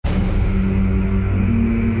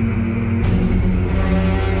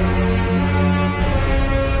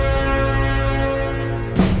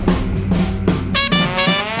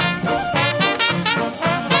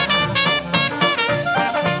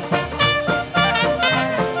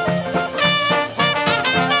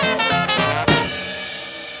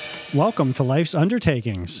welcome to Life's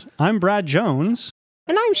Undertakings. I'm Brad Jones.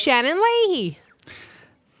 And I'm Shannon Leahy.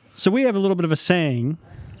 So we have a little bit of a saying.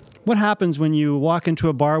 What happens when you walk into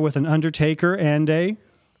a bar with an undertaker and a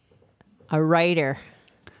writer?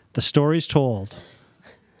 The story's told.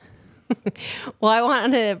 Well, I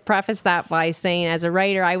wanted to preface that by saying, as a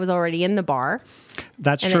writer, I was already in the bar.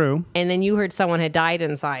 That's true. And then you heard someone had died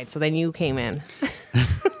inside, so then you came in.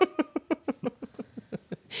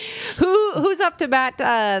 Who's up to bat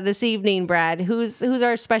this evening, Brad? Who's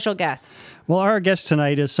our special guest? Well, our guest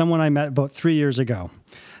tonight is someone I met about 3 years ago.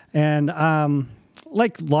 And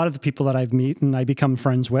like a lot of the people that I've met and I become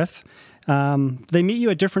friends with, they meet you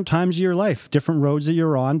at different times of your life, different roads that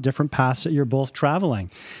you're on, different paths that you're both traveling.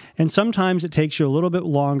 And sometimes it takes you a little bit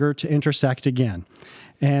longer to intersect again.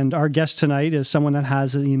 And our guest tonight is someone that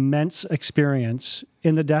has an immense experience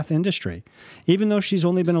in the death industry. Even though she's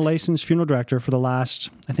only been a licensed funeral director for the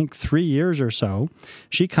last, I think, 3 years or so,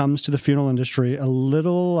 she comes to the funeral industry a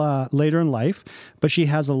little later in life, but she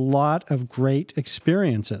has a lot of great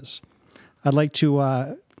experiences. I'd like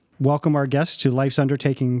to welcome our guest to Life's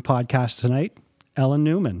Undertaking podcast tonight, Ellen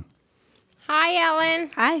Newman. Hi,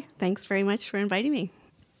 Ellen. Hi. Thanks very much for inviting me.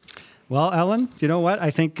 Well, Ellen, you know what?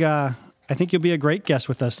 I think you'll be a great guest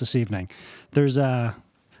with us this evening. There's a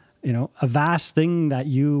vast thing that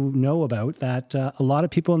you know about that a lot of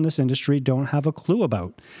people in this industry don't have a clue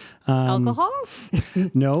about. Alcohol?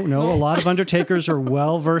 No. A lot of undertakers are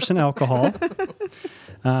well versed in alcohol,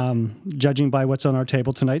 judging by what's on our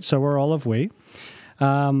table tonight. So are all of we.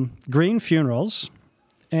 Green funerals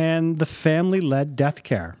and the family-led death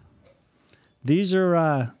care. These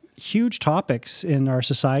are huge topics in our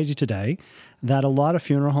society today that a lot of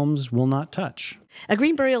funeral homes will not touch. A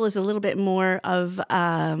green burial is a little bit more of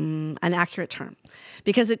an accurate term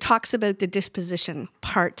because it talks about the disposition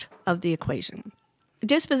part of the equation.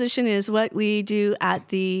 Disposition is what we do at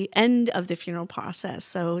the end of the funeral process.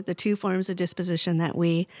 So the two forms of disposition that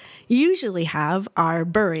we usually have are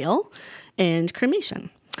burial and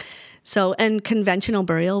cremation. So, and conventional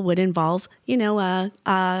burial would involve,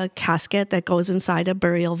 a casket that goes inside a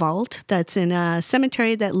burial vault that's in a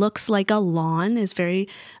cemetery that looks like a lawn, is very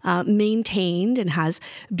maintained and has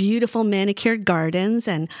beautiful manicured gardens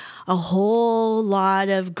and a whole lot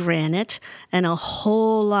of granite and a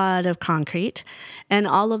whole lot of concrete. And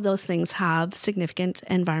all of those things have significant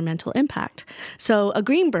environmental impact. So a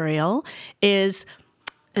green burial is...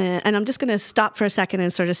 and I'm just going to stop for a second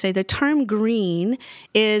and sort of say the term green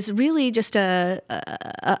is really just a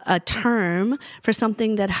term for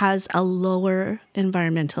something that has a lower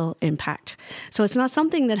environmental impact. So it's not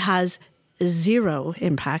something that has zero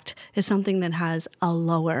impact. It's something that has a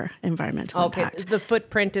lower environmental impact. The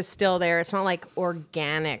footprint is still there. It's not like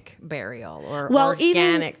organic burial or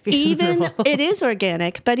organic funeral. Even it is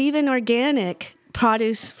organic, but even organic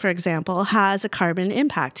produce, for example, has a carbon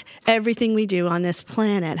impact. Everything we do on this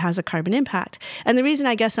planet has a carbon impact. And the reason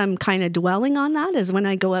I guess I'm kind of dwelling on that is when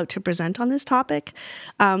I go out to present on this topic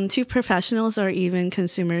to professionals or even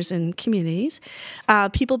consumers in communities,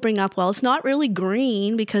 people bring up, well, it's not really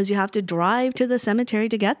green because you have to drive to the cemetery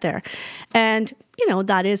to get there. And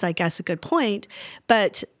that is, I guess, a good point.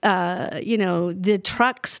 But, the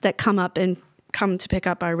trucks that come to pick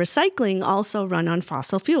up our recycling also run on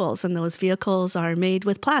fossil fuels, and those vehicles are made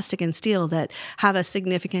with plastic and steel that have a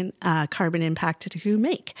significant carbon impact to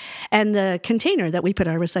make. And the container that we put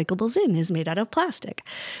our recyclables in is made out of plastic.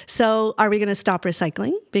 So are we going to stop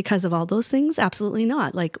recycling because of all those things? Absolutely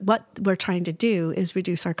not. Like, what we're trying to do is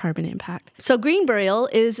reduce our carbon impact. So green burial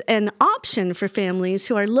is an option for families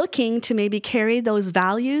who are looking to maybe carry those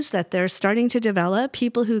values that they're starting to develop,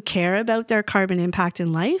 people who care about their carbon impact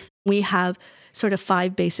in life. We have sort of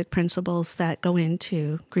 5 basic principles that go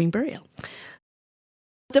into green burial.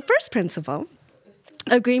 The first principle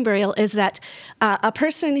of green burial is that a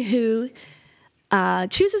person who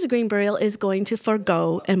chooses a green burial is going to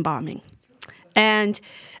forego embalming. And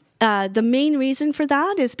the main reason for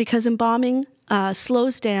that is because embalming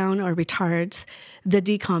slows down or retards the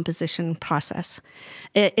decomposition process.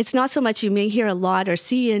 It's not so much, you may hear a lot or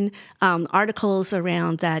see in articles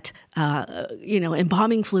around that,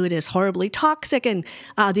 embalming fluid is horribly toxic and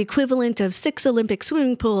the equivalent of 6 Olympic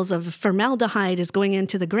swimming pools of formaldehyde is going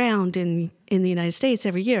into the ground in the United States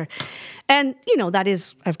every year. And, that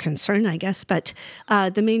is of concern, I guess, but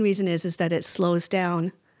the main reason is that it slows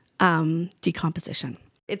down decomposition.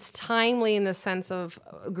 It's timely in the sense of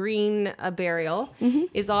green burial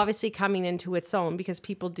is obviously coming into its own because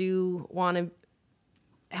people do want to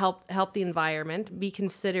help the environment, be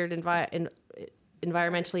considered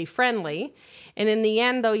environmentally friendly. And in the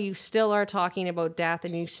end, though, you still are talking about death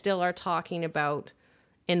and you still are talking about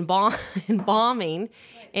and bombing,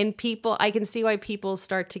 and people, I can see why people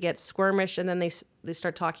start to get squirmish, and then they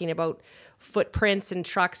start talking about footprints and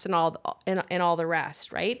trucks and all the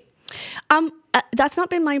rest, right? That's not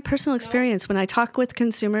been my personal experience. When I talk with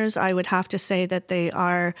consumers, I would have to say that they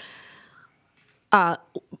are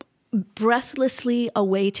breathlessly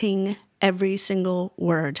awaiting every single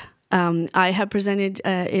word. I have presented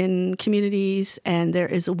in communities, and there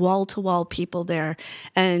is wall-to-wall people there,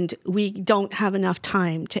 and we don't have enough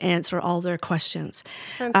time to answer all their questions.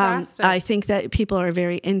 Fantastic. I think that people are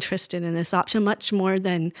very interested in this option, much more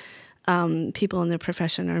than people in the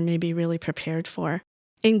profession are maybe really prepared for.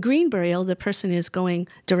 In green burial, the person is going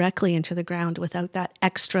directly into the ground without that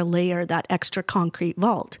extra layer, that extra concrete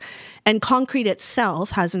vault. And concrete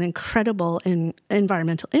itself has an incredible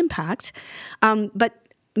environmental impact, but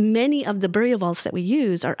many of the burial vaults that we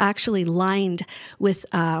use are actually lined with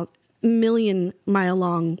a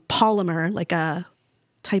million-mile-long polymer, like a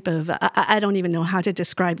type of, I don't even know how to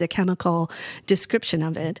describe the chemical description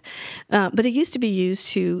of it. But it used to be used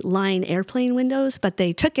to line airplane windows, but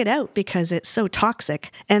they took it out because it's so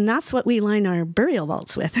toxic. And that's what we line our burial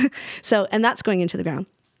vaults with. And that's going into the ground.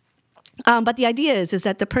 But the idea is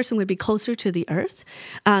that the person would be closer to the earth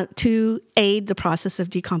to aid the process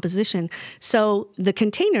of decomposition. So the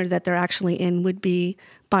container that they're actually in would be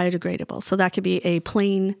biodegradable. So that could be a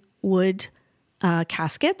plain wood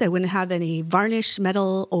casket that wouldn't have any varnish,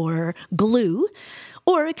 metal, or glue,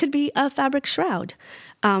 or it could be a fabric shroud,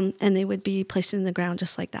 and they would be placed in the ground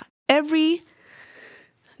just like that. Every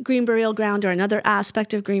green burial ground, or another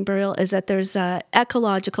aspect of green burial, is that there's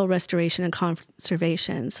ecological restoration and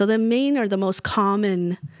conservation. So the main or the most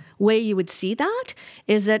common way you would see that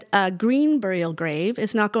is that a green burial grave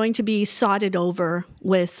is not going to be sodded over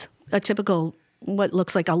with a typical, what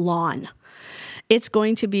looks like a lawn. It's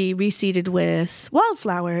going to be reseeded with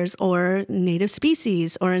wildflowers or native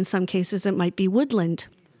species, or in some cases it might be woodland,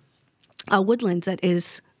 a woodland that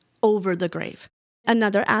is over the grave.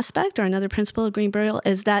 Another aspect or another principle of green burial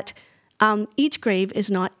is that each grave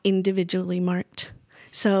is not individually marked.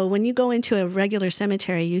 So when you go into a regular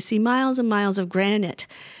cemetery, you see miles and miles of granite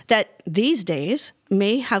that these days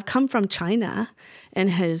may have come from China and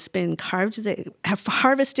has been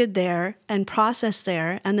harvested there and processed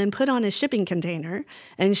there, and then put on a shipping container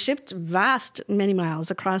and shipped vast many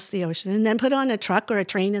miles across the ocean, and then put on a truck or a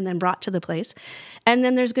train and then brought to the place. And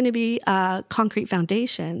then there's going to be a concrete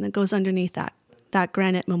foundation that goes underneath that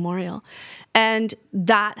granite memorial. And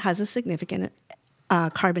that has a significant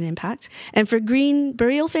carbon impact. And for green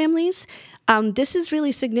burial families, this is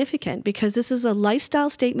really significant because this is a lifestyle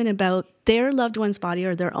statement about their loved one's body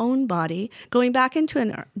or their own body going back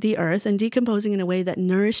into the earth and decomposing in a way that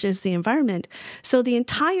nourishes the environment. So the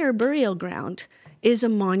entire burial ground is a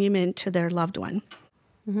monument to their loved one.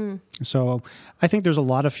 Mm-hmm. So I think there's a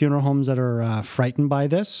lot of funeral homes that are frightened by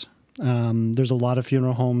this. There's a lot of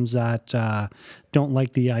funeral homes that don't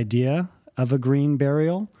like the idea of a green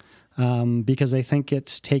burial. Because they think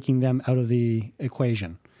it's taking them out of the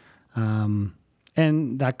equation.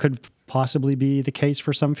 And that could possibly be the case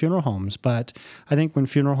for some funeral homes. But I think when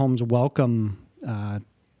funeral homes welcome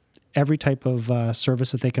every type of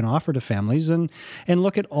service that they can offer to families and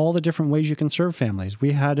look at all the different ways you can serve families.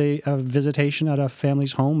 We had a visitation at a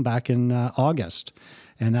family's home back in August,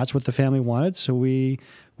 and that's what the family wanted. So we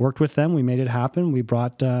worked with them. We made it happen. We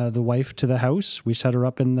brought the wife to the house. We set her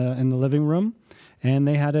up in the living room. And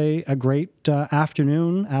they had a great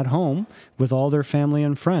afternoon at home with all their family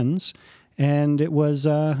and friends, and it was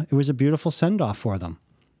a beautiful send-off for them.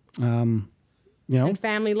 And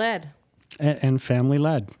family led. And family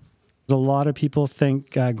led. A lot of people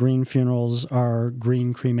think green funerals are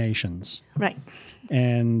green cremations. Right.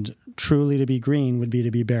 And truly to be green would be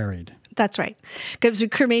to be buried. That's right. Because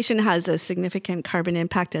cremation has a significant carbon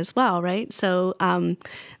impact as well, right? So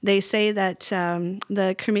they say that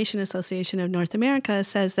the Cremation Association of North America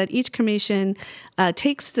says that each cremation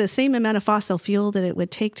takes the same amount of fossil fuel that it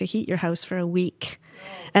would take to heat your house for a week.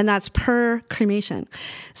 And that's per cremation.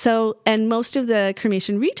 So, and most of the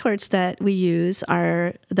cremation retorts that we use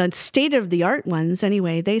are the state-of-the-art ones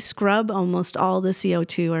anyway. They scrub almost all the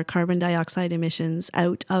CO2 or carbon dioxide emissions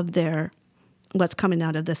out of what's coming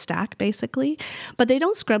out of the stack, basically. But they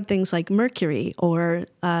don't scrub things like mercury or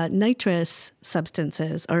nitrous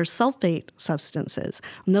substances or sulfate substances.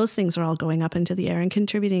 And those things are all going up into the air and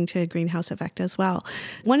contributing to a greenhouse effect as well.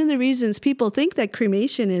 One of the reasons people think that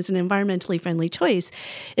cremation is an environmentally friendly choice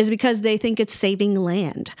is because they think it's saving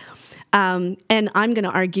land. And I'm going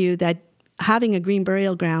to argue that having a green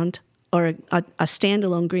burial ground or a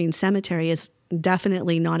standalone green cemetery is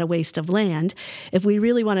definitely not a waste of land. If we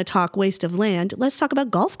really want to talk waste of land, let's talk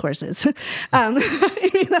about golf courses. I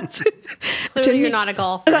mean, that's, Clearly, you're not a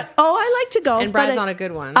golfer. Oh, I like to golf. And Brad's but not a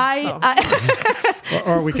good one.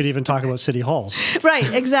 Or we could even talk about city halls.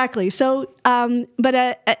 Right, exactly. So,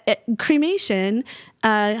 but cremation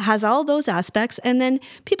has all those aspects. And then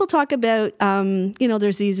people talk about,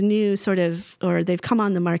 there's these new sort of, or they've come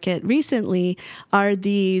on the market recently, are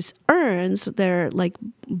these urns. They're like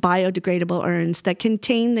biodegradable urns that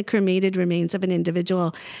contain the cremated remains of an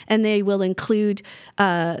individual. And they will include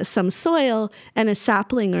some soil and a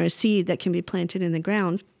sapling or a seed that can be planted in the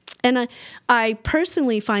ground. And I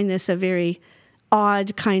personally find this a very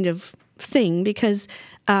odd kind of thing because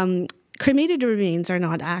cremated remains are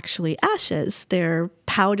not actually ashes. They're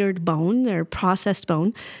powdered bone, they're processed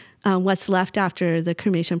bone. What's left after the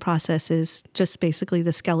cremation process is just basically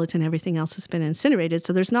the skeleton. Everything else has been incinerated.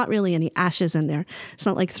 So there's not really any ashes in there. It's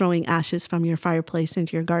not like throwing ashes from your fireplace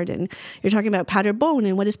into your garden. You're talking about powdered bone.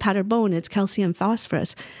 And what is powdered bone? It's calcium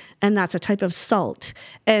phosphorus. And that's a type of salt.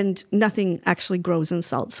 And nothing actually grows in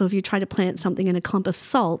salt. So if you try to plant something in a clump of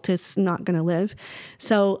salt, it's not going to live.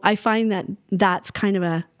 So I find that that's kind of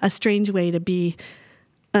a strange way to be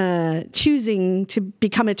choosing to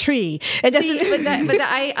become a tree. It doesn't.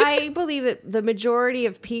 I believe that the majority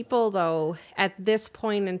of people, though, at this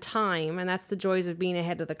point in time, and that's the joys of being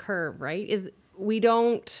ahead of the curve, right? Is we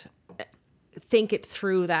don't think it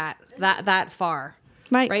through that far,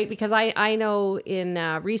 right? Because I know in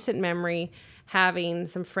recent memory, having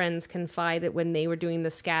some friends confide that when they were doing the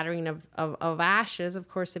scattering of ashes, of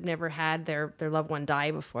course, they've never had their loved one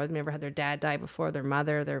die before. They've never had their dad die before, their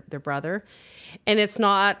mother, their brother. And it's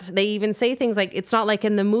not, they even say things like, it's not like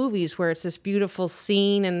in the movies where it's this beautiful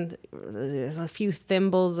scene and a few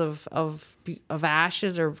thimbles of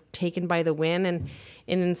ashes are taken by the wind. And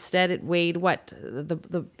instead it weighed what?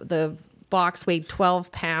 The box weighed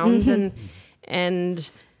 12 pounds and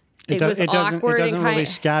it was awkward. It doesn't really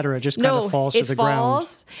scatter. It just kind of falls to the ground.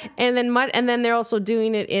 And then they're also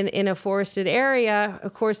doing it in a forested area.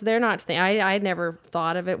 Of course, they're not. I never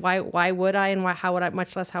thought of it. Why would I? And how would I?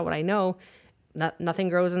 Much less how would I know? Nothing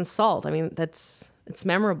grows in salt. I mean, it's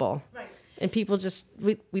memorable, right? And people just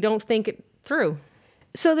we don't think it through.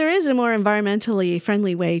 So there is a more environmentally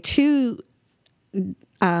friendly way to,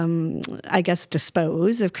 I guess,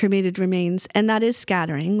 dispose of cremated remains, and that is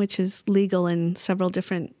scattering, which is legal in several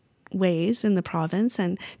different ways in the province.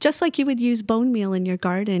 And just like you would use bone meal in your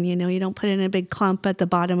garden, you don't put it in a big clump at the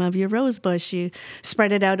bottom of your rose bush. You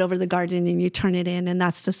spread it out over the garden and you turn it in. And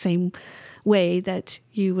that's the same way that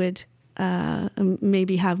you would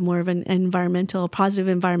maybe have more of an positive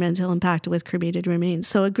environmental impact with cremated remains.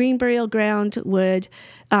 So a green burial ground would,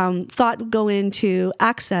 thought go into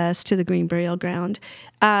access to the green burial ground.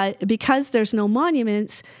 Because there's no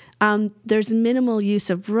monuments, there's minimal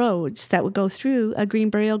use of roads that would go through a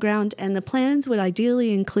green burial ground, and the plans would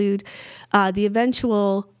ideally include the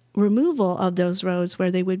eventual removal of those roads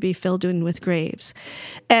where they would be filled in with graves.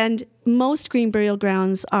 And most green burial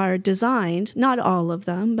grounds are designed, not all of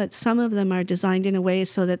them, but some of them are designed in a way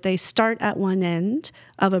so that they start at one end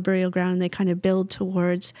of a burial ground and they kind of build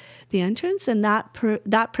towards the entrance. And that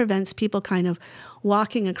prevents people kind of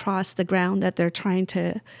walking across the ground that they're trying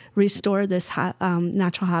to restore this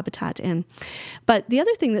natural habitat in. But the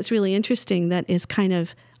other thing that's really interesting that is kind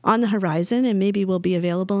of on the horizon and maybe will be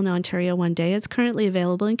available in Ontario one day. It's currently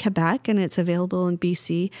available in Quebec and it's available in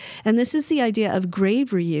BC. And this is the idea of grave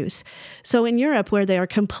reuse. So in Europe, where they are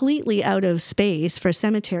completely out of space for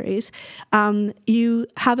cemeteries, you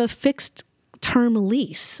have a fixed term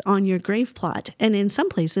lease on your grave plot. And in some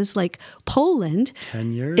places like Poland,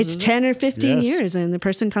 10 years, it's 10 or 15 years and the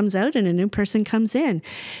person comes out and a new person comes in.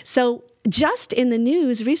 So just in the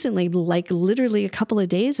news recently, like literally a couple of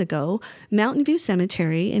days ago, Mountain View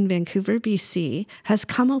Cemetery in Vancouver, BC, has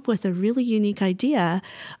come up with a really unique idea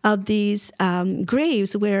of these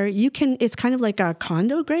graves where it's kind of like a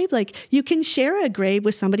condo grave. Like you can share a grave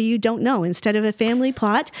with somebody you don't know. Instead of a family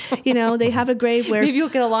plot, they have a grave where... Maybe you'll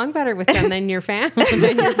get along better with them than your family.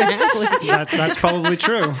 That's probably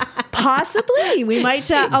true. Possibly. We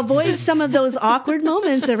might avoid some of those awkward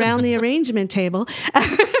moments around the arrangement table.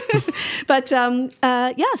 But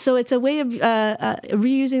so it's a way of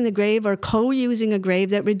reusing the grave or co-using a grave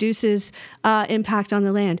that reduces impact on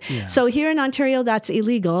the land. Yeah. So here in Ontario, that's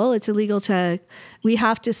illegal. It's illegal we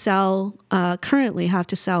have to sell, currently have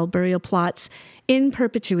to sell burial plots in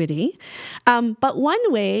perpetuity. But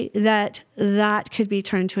one way that could be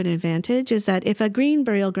turned to an advantage is that if a green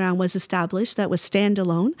burial ground was established that was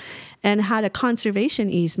standalone and had a conservation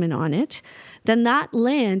easement on it, then that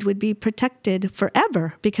land would be protected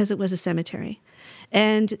forever because it was a cemetery.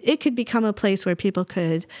 And it could become a place where people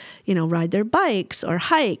could, ride their bikes or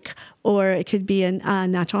hike, or it could be a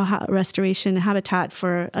natural restoration habitat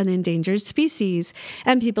for an endangered species.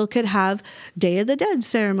 And people could have Day of the Dead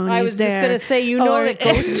ceremonies. I was just going to say, that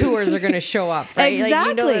ghost tours are going to show up, right?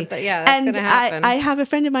 Exactly. That's going to happen. I have a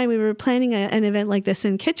friend of mine, we were planning an event like this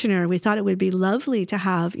in Kitchener. We thought it would be lovely to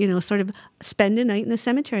have, sort of spend a night in the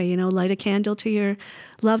cemetery, light a candle to your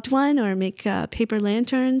loved one or make paper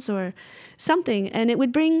lanterns or something. And it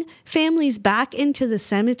would bring families back into the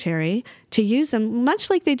cemetery to use them, much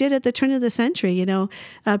like they did at the turn of the century.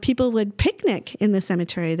 People would picnic in the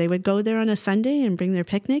cemetery. They would go there on a Sunday and bring their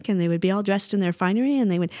picnic, and they would be all dressed in their finery, and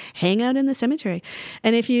they would hang out in the cemetery.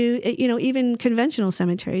 And if even conventional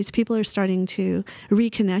cemeteries, people are starting to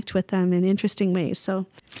reconnect with them in interesting ways. So,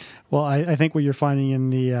 well, I think what you're finding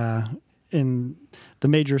in the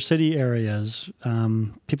major city areas,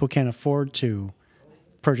 people can't afford to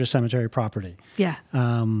purchase cemetery property. Yeah.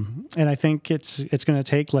 And I think it's going to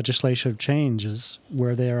take legislative changes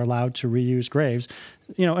where they are allowed to reuse graves.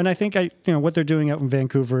 And I think what they're doing out in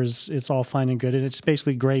Vancouver it's all fine and good, and it's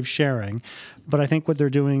basically grave sharing. But I think what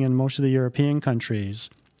they're doing in most of the European countries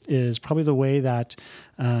is probably the way that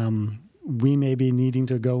we may be needing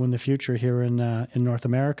to go in the future here in North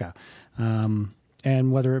America.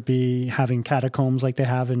 And whether it be having catacombs like they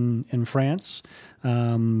have in France,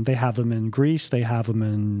 they have them in Greece, they have them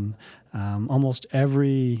in almost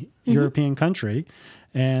every European country.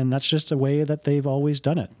 And that's just a way that they've always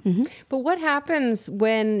done it. Mm-hmm. But what happens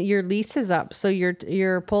when your lease is up? So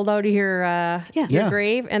you're pulled out of your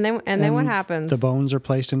grave, and then what happens? The bones are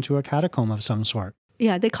placed into a catacomb of some sort.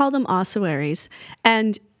 Yeah, they call them ossuaries.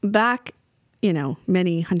 And back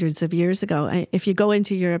many hundreds of years ago, if you go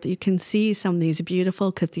into Europe, you can see some of these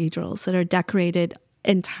beautiful cathedrals that are decorated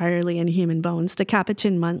entirely in human bones. The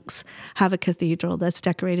Capuchin monks have a cathedral that's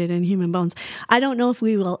decorated in human bones. I don't know if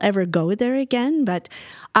we will ever go there again, but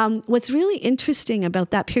what's really interesting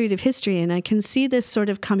about that period of history, and I can see this sort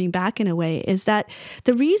of coming back in a way, is that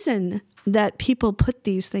the reason that people put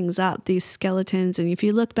these things up, these skeletons, and if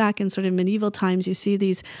you look back in sort of medieval times, you see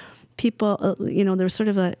these people, there's sort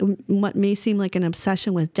of what may seem like an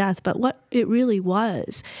obsession with death, but what it really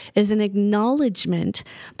was is an acknowledgement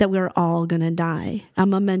that we're all going to die, a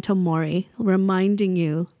memento mori, reminding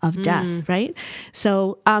you of death, right?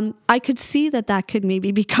 So I could see that could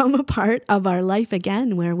maybe become a part of our life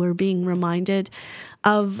again, where we're being reminded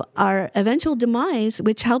of our eventual demise,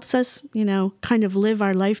 which helps us, kind of live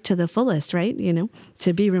our life to the fullest, right?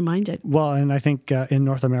 To be reminded. Well, and I think in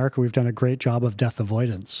North America, we've done a great job of death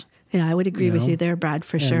avoidance. Yeah, I would agree with you there, Brad,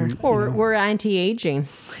 for sure. Or we're anti-aging.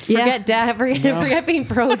 Forget death. Forget being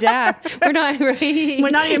pro-death. We're not right. We're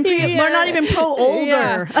not even pro-older.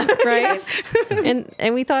 Yeah, right?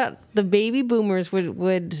 And we thought the baby boomers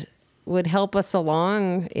would help us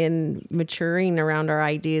along in maturing around our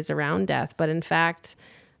ideas around death, but in fact,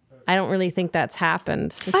 I don't really think that's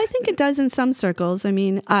happened. I think it does in some circles. I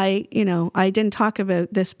mean, I didn't talk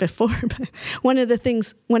about this before, but one of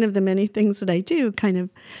the many things that I do kind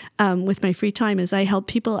of with my free time is I help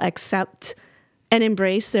people accept and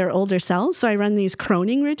embrace their older selves. So I run these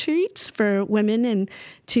croning retreats for women and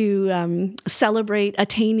to celebrate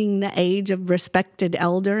attaining the age of respected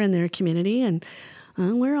elder in their community. And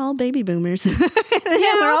we're all baby boomers.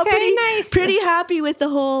 We're all pretty happy with the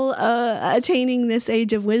whole attaining this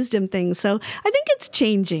age of wisdom thing. So I think it's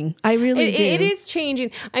changing. I really do. It is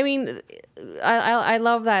changing. I mean, I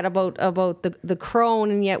love that about the crone,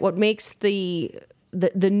 and yet what makes the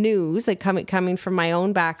news, like coming from my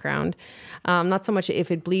own background, not so much if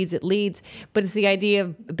it bleeds, it leads, but it's the idea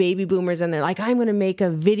of baby boomers, and they're like, I'm going to make a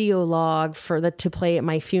video log to play at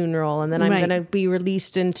my funeral, and then I'm going to be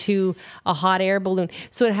released into a hot air balloon.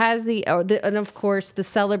 So it has and of course the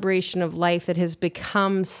celebration of life that has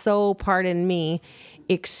become so, pardon me,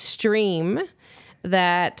 extreme.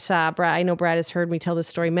 That I know Brad has heard me tell this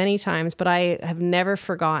story many times, but I have never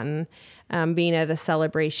forgotten being at a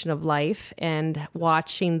celebration of life and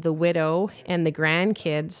watching the widow and the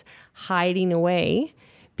grandkids hiding away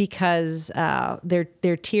because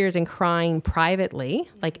their tears and crying privately,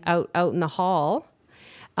 like out in the hall.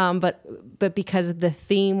 But because the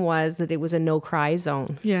theme was that it was a no cry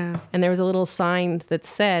zone. Yeah. And there was a little sign that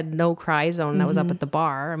said no cry zone that was up at the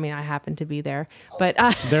bar. I mean, I happened to be there, but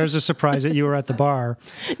there's a surprise that you were at the bar.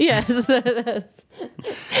 Yes.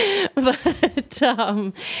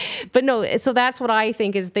 But no, so that's what I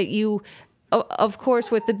think is that you, of course,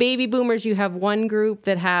 with the baby boomers, you have one group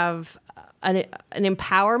that have an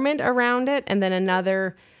empowerment around it, and then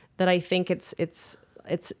another that I think it's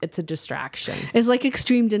it's a distraction. It's like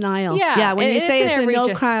extreme denial. Yeah, When you it's say in it's a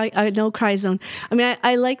every no cry zone. I mean,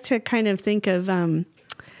 I like to kind of think of,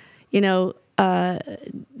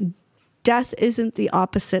 death isn't the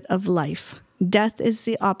opposite of life. Death is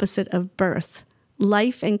the opposite of birth.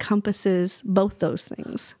 Life encompasses both those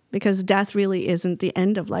things because death really isn't the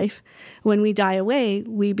end of life. When we die away,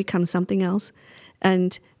 we become something else,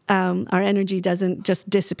 and our energy doesn't just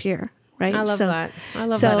disappear. Right? I love that. I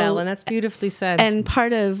love that, Ellen. That's beautifully said. And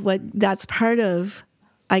part of,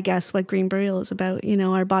 I guess, what Green Burial is about.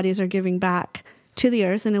 Our bodies are giving back to the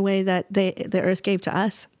earth in a way that the earth gave to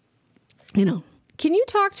us. Can you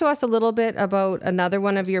talk to us a little bit about another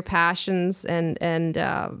one of your passions and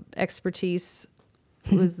expertise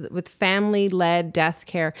was with family-led death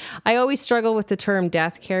care? I always struggle with the term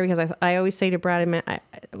death care because I always say to Brad,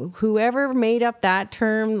 whoever made up that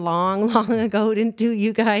term long, long ago didn't do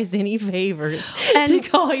you guys any favors to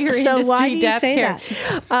call your industry why do you death say care.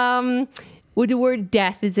 That? Well, the word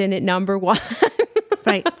death is in it, number one.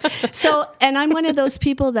 Right. So, and I'm one of those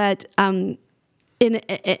people that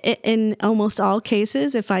in almost all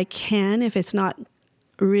cases, if it's not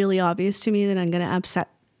really obvious to me that I'm going to upset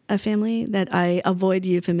a family, that I avoid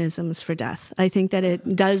euphemisms for death. I think that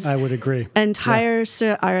it does. I would agree.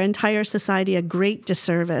 Our entire society a great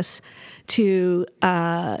disservice to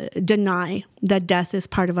deny that death is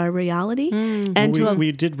part of our reality. And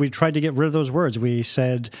we tried to get rid of those words. We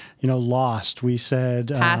said, lost. We said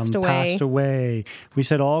passed away. We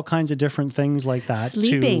said all kinds of different things like that.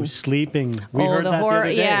 Sleeping. We heard that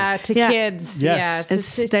horror, the other day. Kids.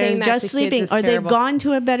 Yes. Yeah, they're just sleeping, or they've gone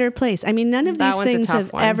to a better place. I mean, none of these things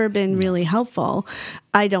have ever been really helpful,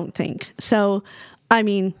 I don't think. So, I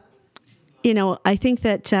mean, I think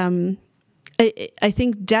that I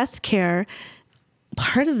think death care,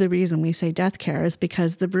 part of the reason we say death care is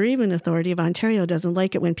because the Bereavement Authority of Ontario doesn't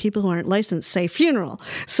like it when people who aren't licensed say funeral.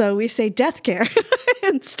 So we say death care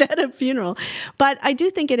instead of funeral. But I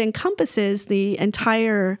do think it encompasses the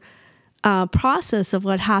entire process of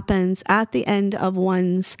what happens at the end of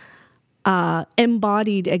one's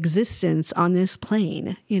embodied existence on this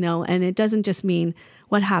plane, and it doesn't just mean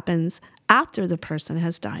what happens after the person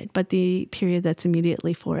has died, but the period that's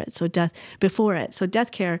immediately before it. So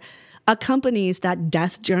death care accompanies that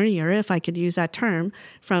death journey, or if I could use that term,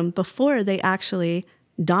 from before they actually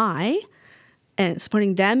die and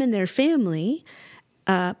supporting them and their family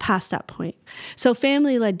past that point. So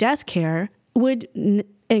family-led death care would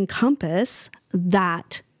encompass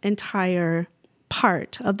that entire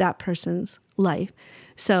part of that person's life.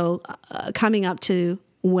 So coming up to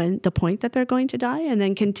when the point that they're going to die, and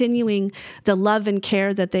then continuing the love and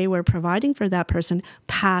care that they were providing for that person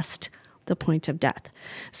past the point of death.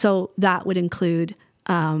 So that would include,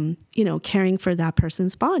 caring for that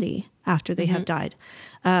person's body after they have died,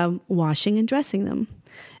 washing and dressing them,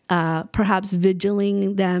 perhaps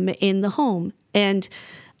vigiling them in the home. And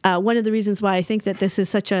one of the reasons why I think that this is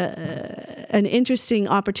such an interesting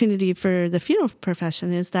opportunity for the funeral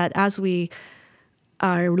profession is that as we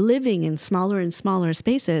are living in smaller and smaller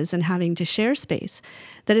spaces and having to share space,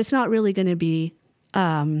 that it's not really going to be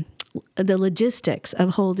the logistics of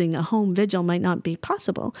holding a home vigil might not be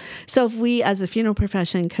possible. So if we as a funeral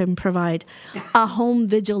profession can provide a home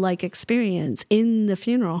vigil-like experience in the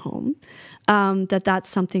funeral home, that's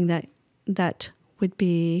something that would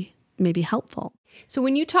be maybe helpful. So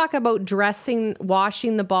when you talk about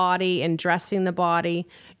washing the body and dressing the body,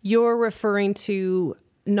 you're referring to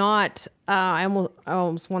not, I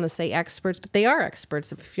almost want to say experts, but they are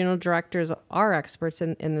experts. Funeral directors are experts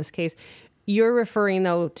in this case. You're referring,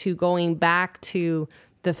 though, to going back to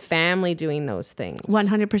the family doing those things.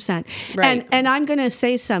 100%. Right. And I'm going to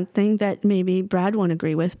say something that maybe Brad won't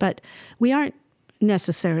agree with, but we aren't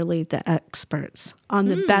necessarily the experts on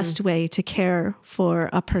the best way to care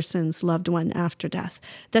for a person's loved one after death.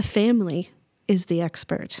 The family is the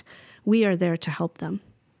expert. We are there to help them.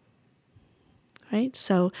 Right?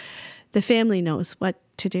 So the family knows what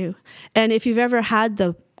to do. And if you've ever had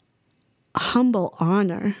the humble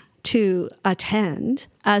honor to attend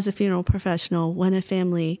as a funeral professional when a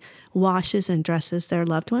family washes and dresses their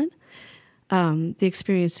loved one, the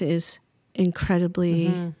experience is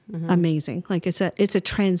incredibly amazing. Like it's a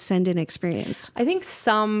transcendent experience. I think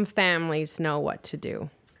some families know what to do.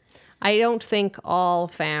 I don't think all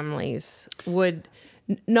families would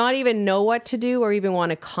not even know what to do or even want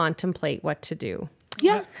to contemplate what to do.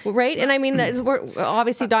 Yeah. Right? And I mean, we're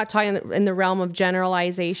obviously not talking in the realm of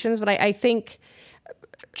generalizations, but I think...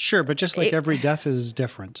 Sure, but just like every death is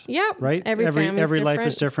different. Yeah. Right? Every life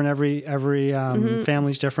is different. Every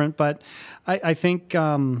family's different. But I think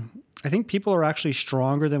I think people are actually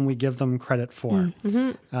stronger than we give them credit for.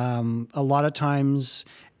 A lot of times,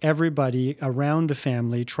 everybody around the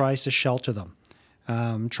family tries to shelter them,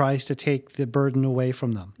 tries to take the burden away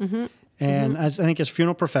from them. And I think as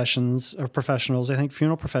funeral professionals, I think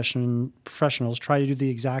funeral professionals try to do the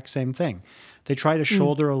exact same thing. They try to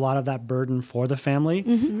shoulder a lot of that burden for the family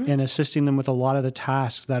and assisting them with a lot of the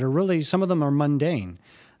tasks that are really, some of them are mundane.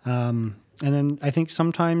 And then I think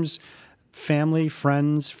sometimes family,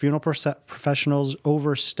 friends, funeral professionals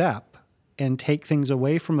overstep and take things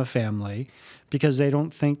away from a family because they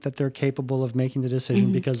don't think that they're capable of making the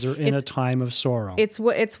decision because they're in a time of sorrow. It's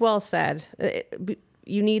well said.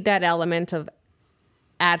 You need that element of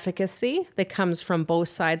advocacy that comes from both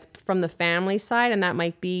sides, from the family side, and that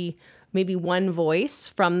might be maybe one voice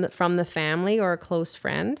from the family or a close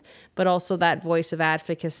friend, but also that voice of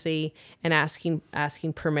advocacy and asking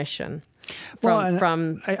permission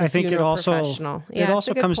from I think it also professional. It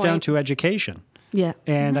also comes down to education. Yeah.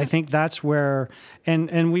 And I think that's where,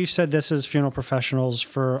 and we've said this as funeral professionals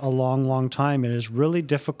for a long, long time, it is really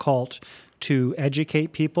difficult to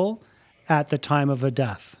educate people at the time of a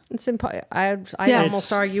death. It's I'd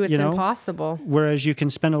almost argue it's impossible. Whereas you can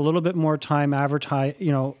spend a little bit more time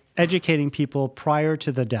educating people prior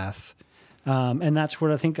to the death. And that's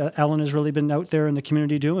what I think Ellen has really been out there in the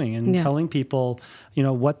community doing and telling people,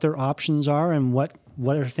 what their options are and what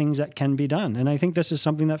are things that can be done. And I think this is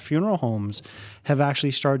something that funeral homes have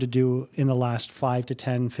actually started to do in the last 5 to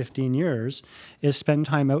 10, 15 years, is spend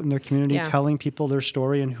time out in their community telling people their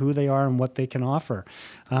story and who they are and what they can offer.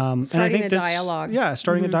 Starting a dialogue. Yeah,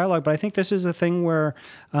 starting a dialogue. But I think this is a thing where,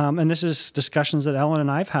 and this is discussions that Ellen and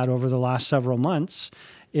I've had over the last several months,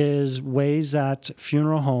 is ways that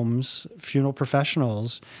funeral homes, funeral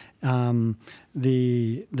professionals,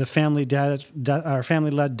 the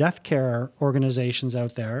family-led death care organizations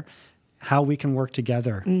out there, how we can work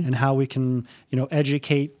together and how we can,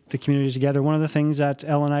 educate the community together. One of the things that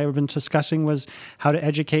Elle and I have been discussing was how to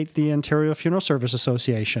educate the Ontario Funeral Service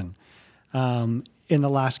Association in the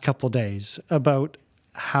last couple of days about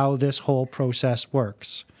how this whole process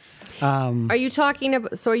works. Are you talking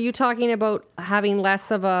about having less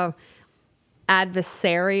of a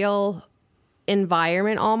adversarial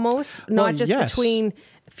environment almost, not just between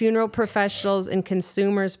funeral professionals and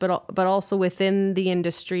consumers, but also within the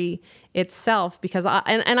industry itself? Because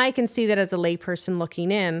I can see that as a layperson looking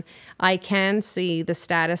in, I can see the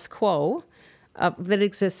status quo that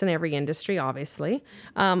exists in every industry, obviously,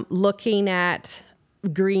 looking at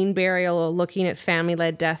green burial, looking at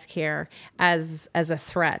family-led death care as a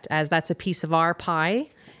threat, as that's a piece of our pie,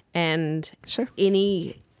 and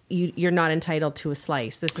you're not entitled to a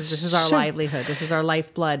slice. This is our livelihood. This is our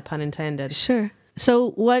lifeblood, pun intended. Sure. So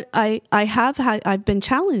what I've been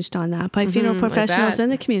challenged on that by funeral professionals in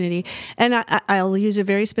the community, and I'll use a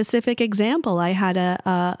very specific example. I had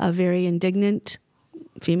a very indignant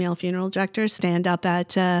female funeral director stand up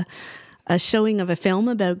at a showing of a film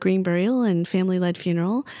about green burial and family-led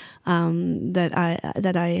funeral that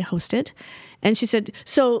I hosted. And she said,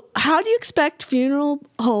 "So how do you expect funeral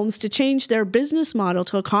homes to change their business model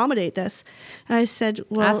to accommodate this?" And I said,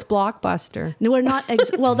 "Well, ask Blockbuster." No, we're not.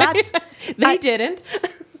 Well, that's... They didn't.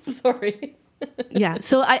 Sorry. Yeah,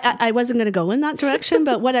 so I wasn't going to go in that direction,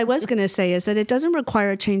 but what I was going to say is that it doesn't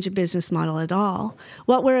require a change of business model at all.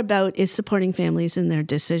 What we're about is supporting families in their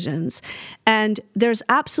decisions. And there's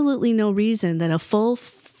absolutely no reason that a full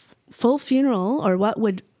funeral, or what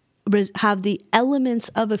would have the elements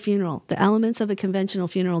of a funeral, the elements of a conventional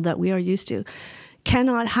funeral that we are used to,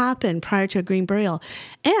 cannot happen prior to a green burial.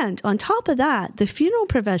 And on top of that, the funeral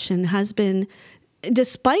profession has been,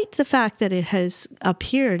 despite the fact that it has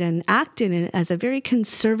appeared and acted as a very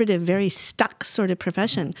conservative, very stuck sort of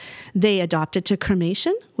profession, they adopted to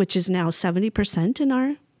cremation, which is now 70%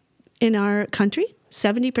 in our country.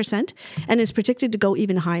 70%, and is predicted to go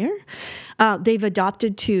even higher. They've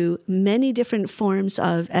adopted to many different forms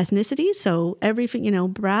of ethnicity. So everything,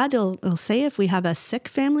 Brad will say if we have a Sikh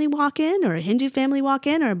family walk in, or a Hindu family walk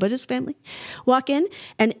in, or a Buddhist family walk in,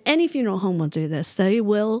 and any funeral home will do this. They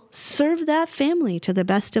will serve that family to the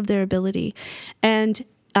best of their ability. And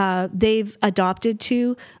they've adopted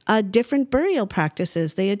to different burial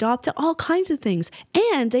practices. They adopt to all kinds of things.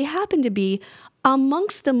 And they happen to be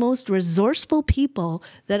amongst the most resourceful people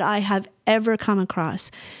that I have ever come across.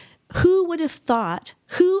 Who would have thought,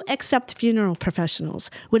 who except funeral professionals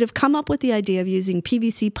would have come up with the idea of using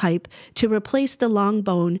PVC pipe to replace the long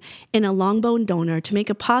bone in a long bone donor to make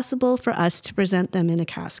it possible for us to present them in a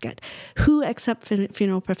casket? Who except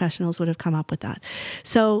funeral professionals would have come up with that?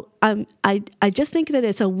 So I just think that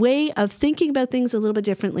it's a way of thinking about things a little bit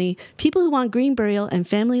differently. People who want green burial and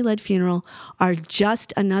family-led funeral are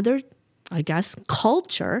just another I guess,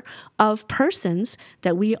 culture of persons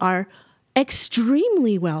that we are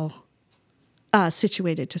extremely well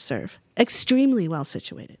situated to serve. Extremely well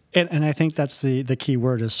situated. And I think that's the key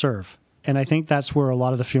word is serve. And I think that's where a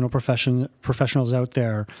lot of the funeral professionals out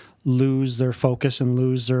there lose their focus and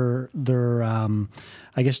lose their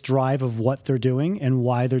I guess, drive of what they're doing and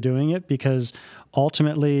why they're doing it. Because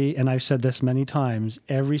ultimately, and I've said this many times,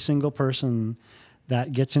 every single person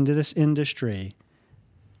that gets into this industry,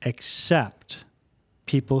 except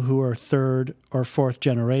people who are third or fourth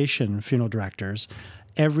generation funeral directors,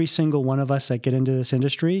 every single one of us that get into this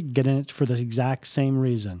industry get in it for the exact same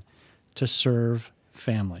reason, to serve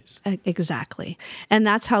families. Exactly. And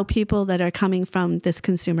that's how people that are coming from this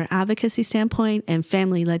consumer advocacy standpoint and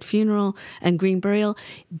family-led funeral and green burial,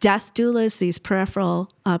 death doulas, these peripheral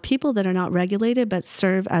people that are not regulated but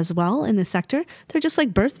serve as well in the sector, they're just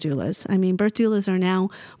like birth doulas. I mean, birth doulas are now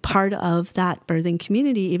part of that birthing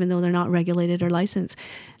community, even though they're not regulated or licensed.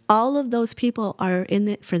 All of those people are in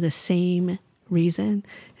it for the same reason.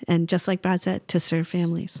 And just like Brad said, to serve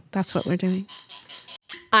families. That's what we're doing.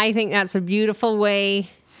 I think that's a beautiful way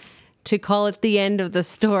to call it the end of the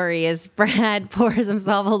story as Brad pours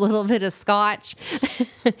himself a little bit of scotch.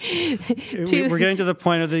 We're getting to the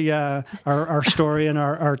point of the our story and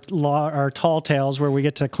our tall tales where we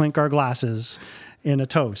get to clink our glasses in a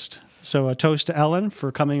toast. So a toast to Ellen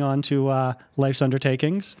for coming on to Life's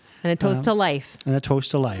Undertakings. And a toast to life. And a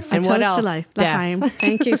toast to life. And a what toast else? to life. L'chaim.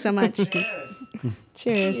 Thank you so much.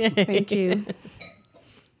 Cheers. Thank you.